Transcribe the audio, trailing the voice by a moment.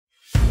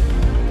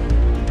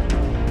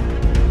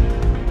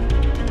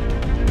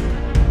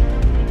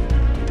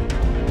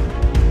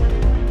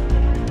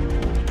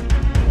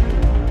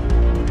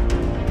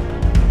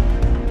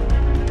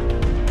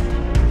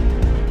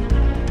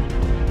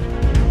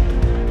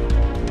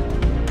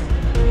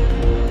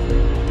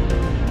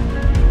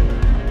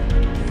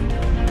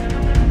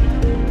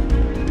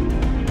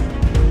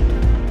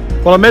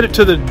Well, I made it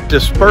to the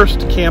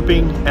dispersed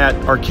camping at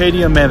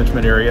Arcadia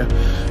Management Area.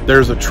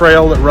 There's a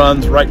trail that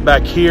runs right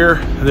back here.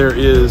 There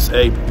is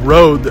a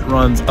road that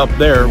runs up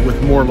there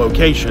with more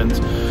locations.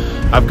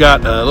 I've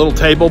got a little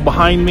table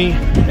behind me,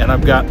 and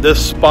I've got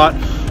this spot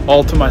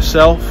all to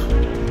myself.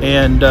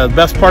 And the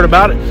best part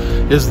about it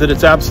is that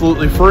it's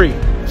absolutely free.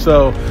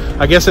 So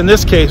I guess in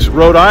this case,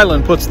 Rhode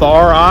Island puts the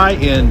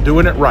RI in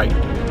doing it right.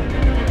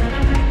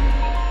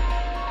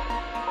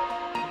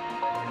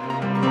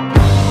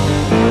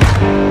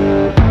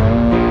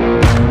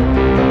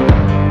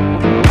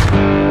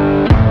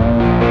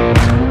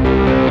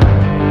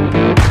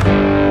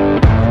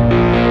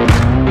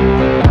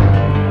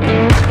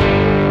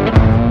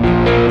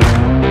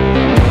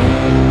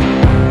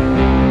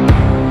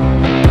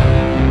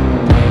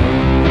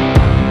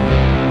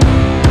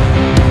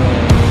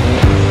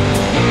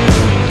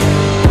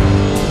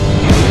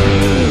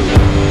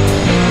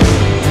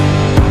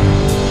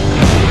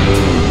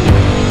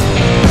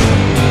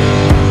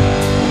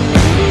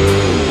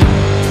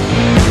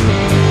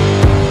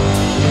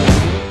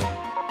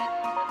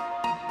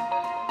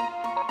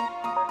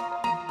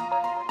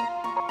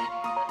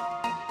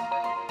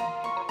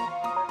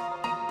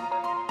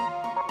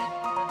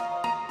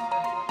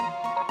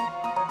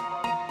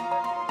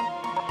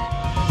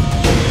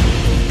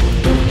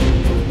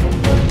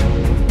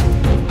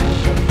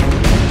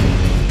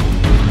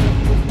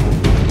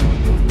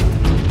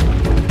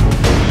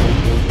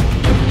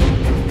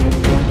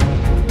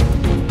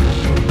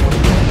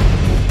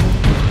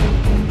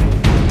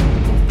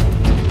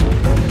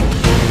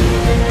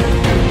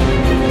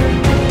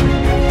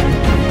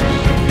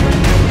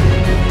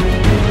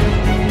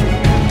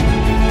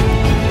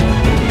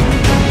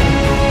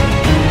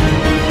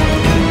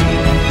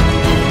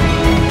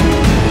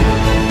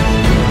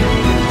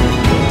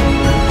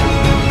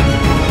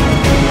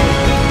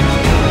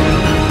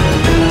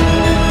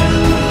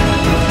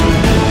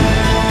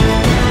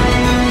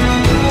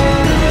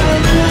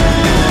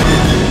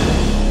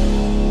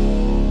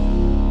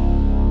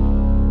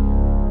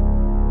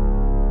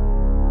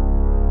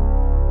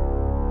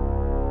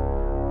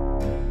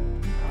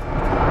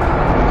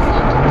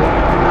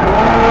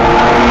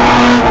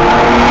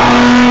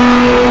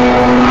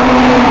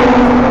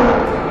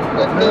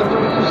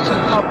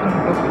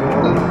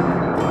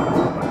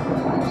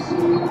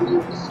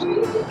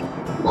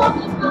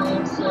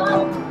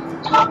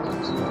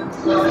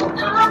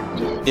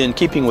 In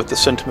keeping with the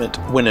sentiment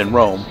when in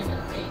Rome,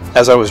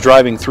 as I was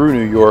driving through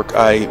New York,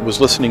 I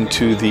was listening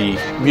to the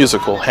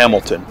musical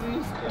Hamilton.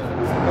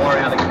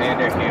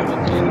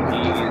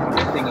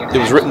 It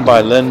was written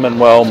by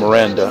Lin-Manuel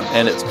Miranda,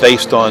 and it's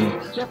based on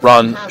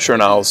Ron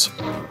Chernow's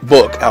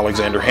book,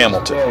 Alexander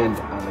Hamilton.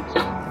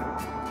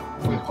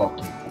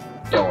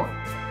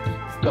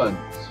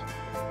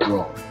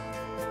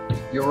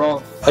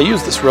 I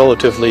used this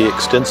relatively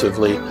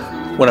extensively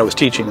when I was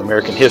teaching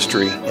American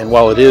history, and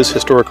while it is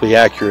historically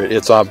accurate,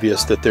 it's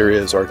obvious that there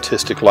is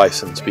artistic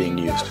license being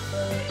used.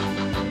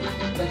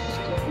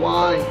 Best of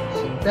wines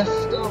and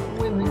best of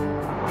women.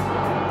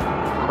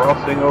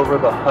 Crossing over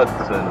the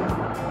Hudson.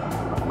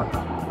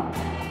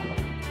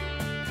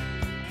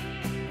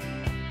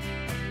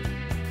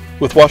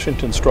 With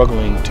Washington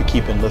struggling to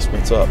keep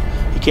enlistments up,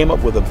 he came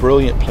up with a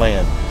brilliant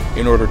plan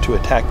in order to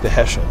attack the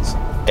Hessians,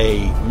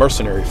 a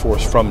mercenary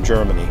force from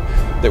Germany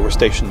that were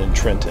stationed in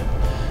Trenton.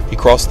 He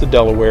crossed the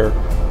Delaware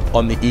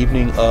on the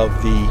evening of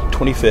the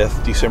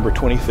 25th, December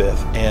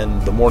 25th,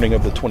 and the morning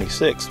of the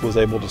 26th was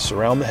able to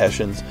surround the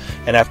Hessians,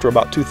 and after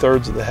about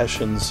 2/3 of the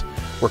Hessians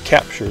were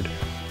captured,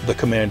 the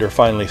commander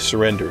finally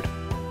surrendered.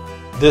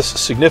 This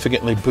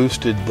significantly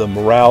boosted the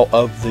morale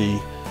of the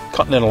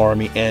Continental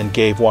Army and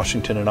gave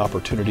Washington an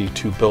opportunity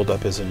to build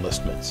up his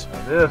enlistments.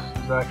 This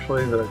is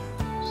actually the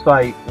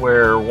site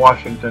where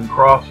Washington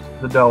crossed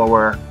the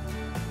Delaware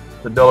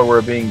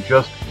being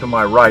just to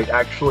my right,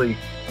 actually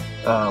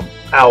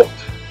out,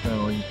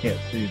 you can't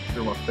see it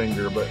through my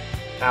finger, but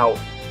out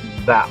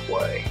that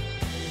way.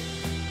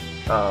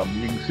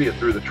 You can see it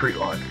through the tree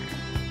line.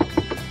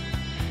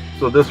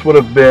 So this would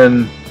have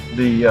been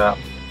the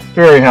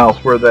ferry house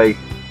where they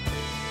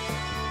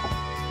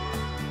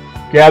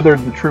gathered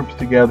the troops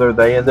together.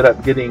 They ended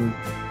up getting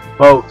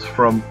boats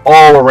from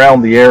all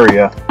around the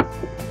area,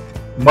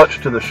 much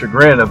to the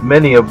chagrin of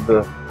many of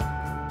the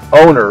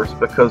owners,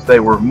 because they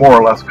were more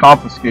or less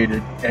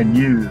confiscated and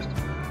used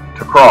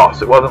to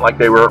cross. It wasn't like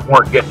they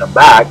weren't getting them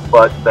back,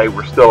 but they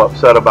were still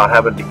upset about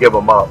having to give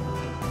them up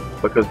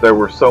because there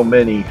were so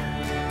many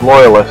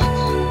loyalists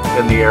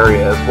in the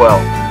area as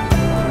well.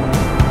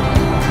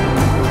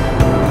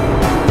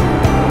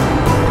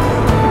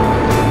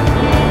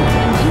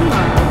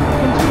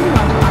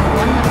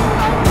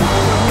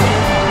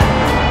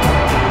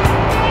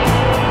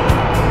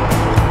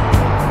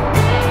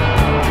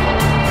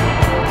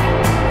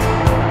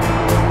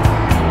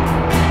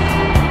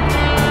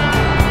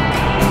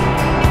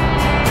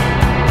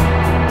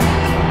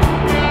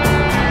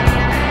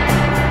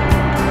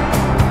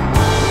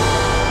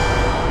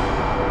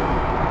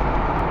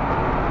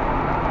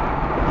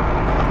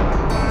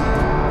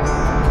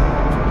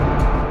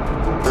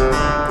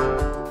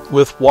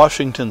 With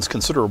Washington's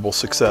considerable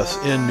success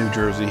in New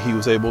Jersey, he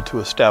was able to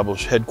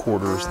establish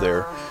headquarters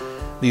there.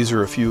 These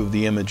are a few of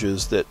the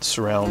images that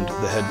surround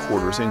the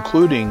headquarters,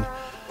 including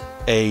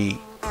a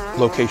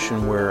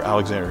location where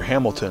Alexander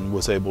Hamilton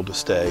was able to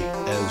stay.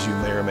 As you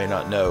may or may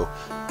not know,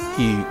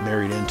 he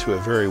married into a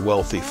very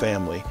wealthy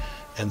family.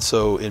 And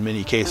so in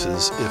many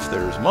cases, if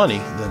there's money,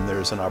 then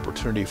there's an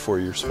opportunity for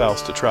your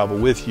spouse to travel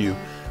with you,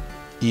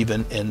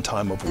 even in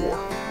time of war.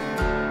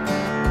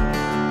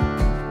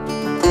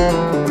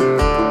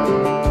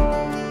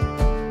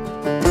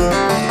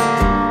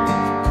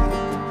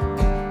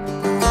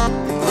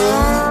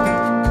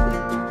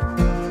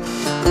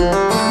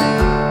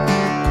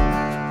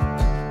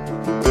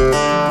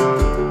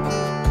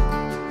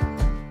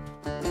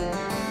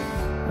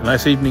 A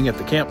nice evening at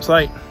the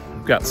campsite.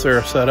 We've got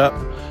Sarah set up,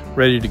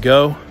 ready to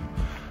go.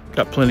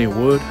 Got plenty of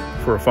wood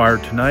for a fire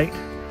tonight.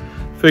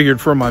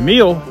 Figured for my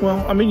meal,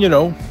 well, I mean, you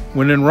know,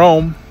 when in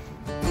Rome.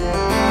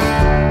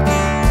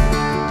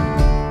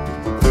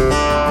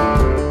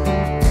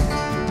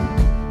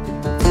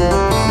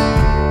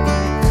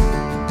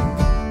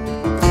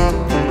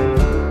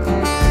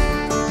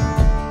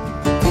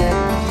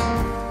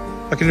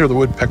 I can hear the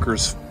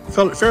woodpeckers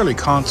fairly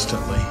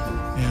constantly,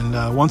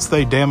 and once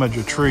they damage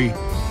a tree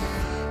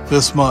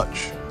this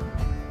much,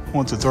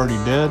 once it's already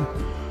dead,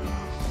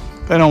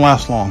 they don't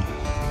last long.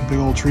 Big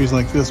old trees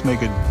like this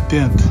make a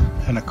dent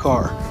in a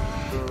car.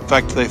 In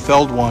fact, they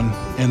felled one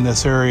in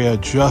this area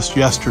just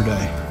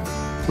yesterday,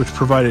 which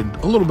provided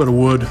a little bit of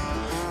wood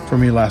for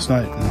me last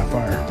night in my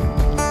fire.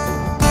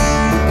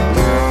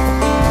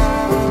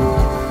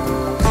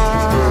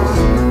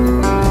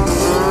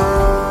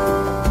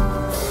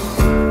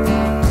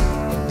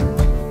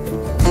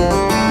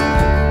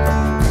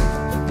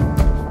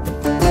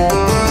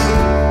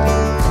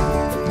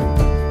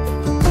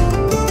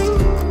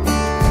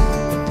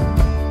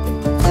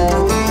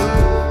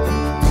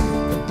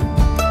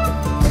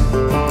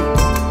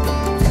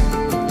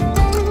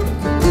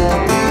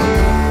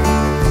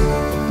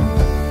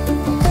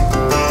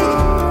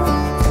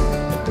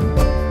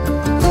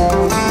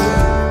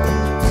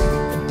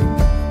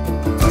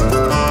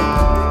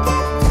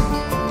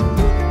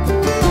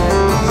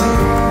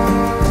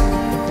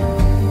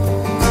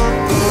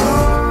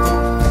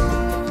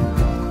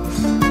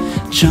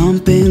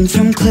 Jumping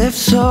from cliffs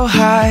so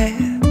high,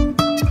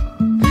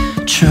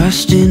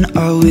 trusting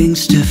our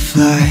wings to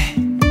fly.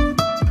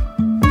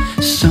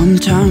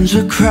 Sometimes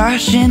we're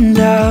crashing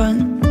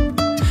down,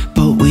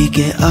 but we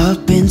get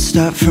up and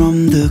start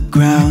from the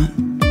ground.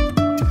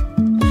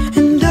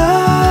 And I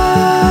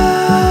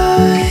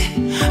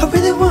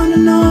really wanna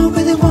know,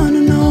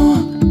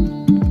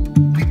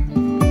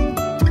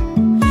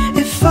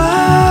 if I'll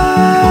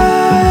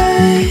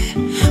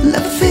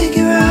ever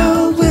figure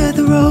out where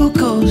the road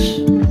goes.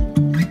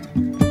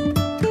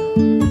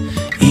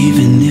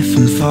 Even if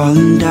I'm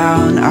falling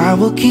down, I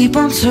will keep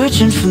on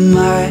searching for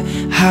my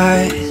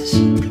highs.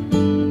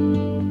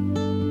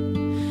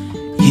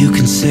 You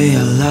can say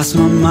I lost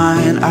my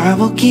mind, I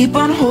will keep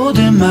on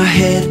holding my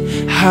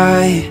head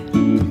high.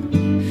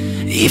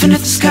 Even if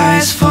the sky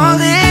is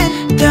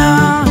falling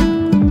down,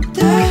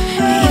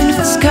 even if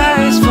the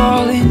sky is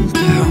falling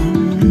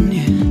down,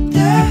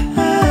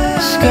 yeah.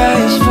 The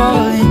sky is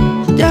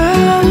falling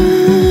down.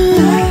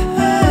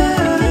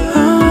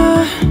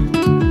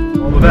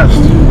 All the best,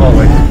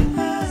 always.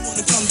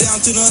 Wanna come down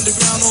to the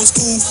underground old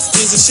school?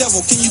 Here's a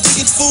shovel, can you dig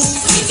it, fool?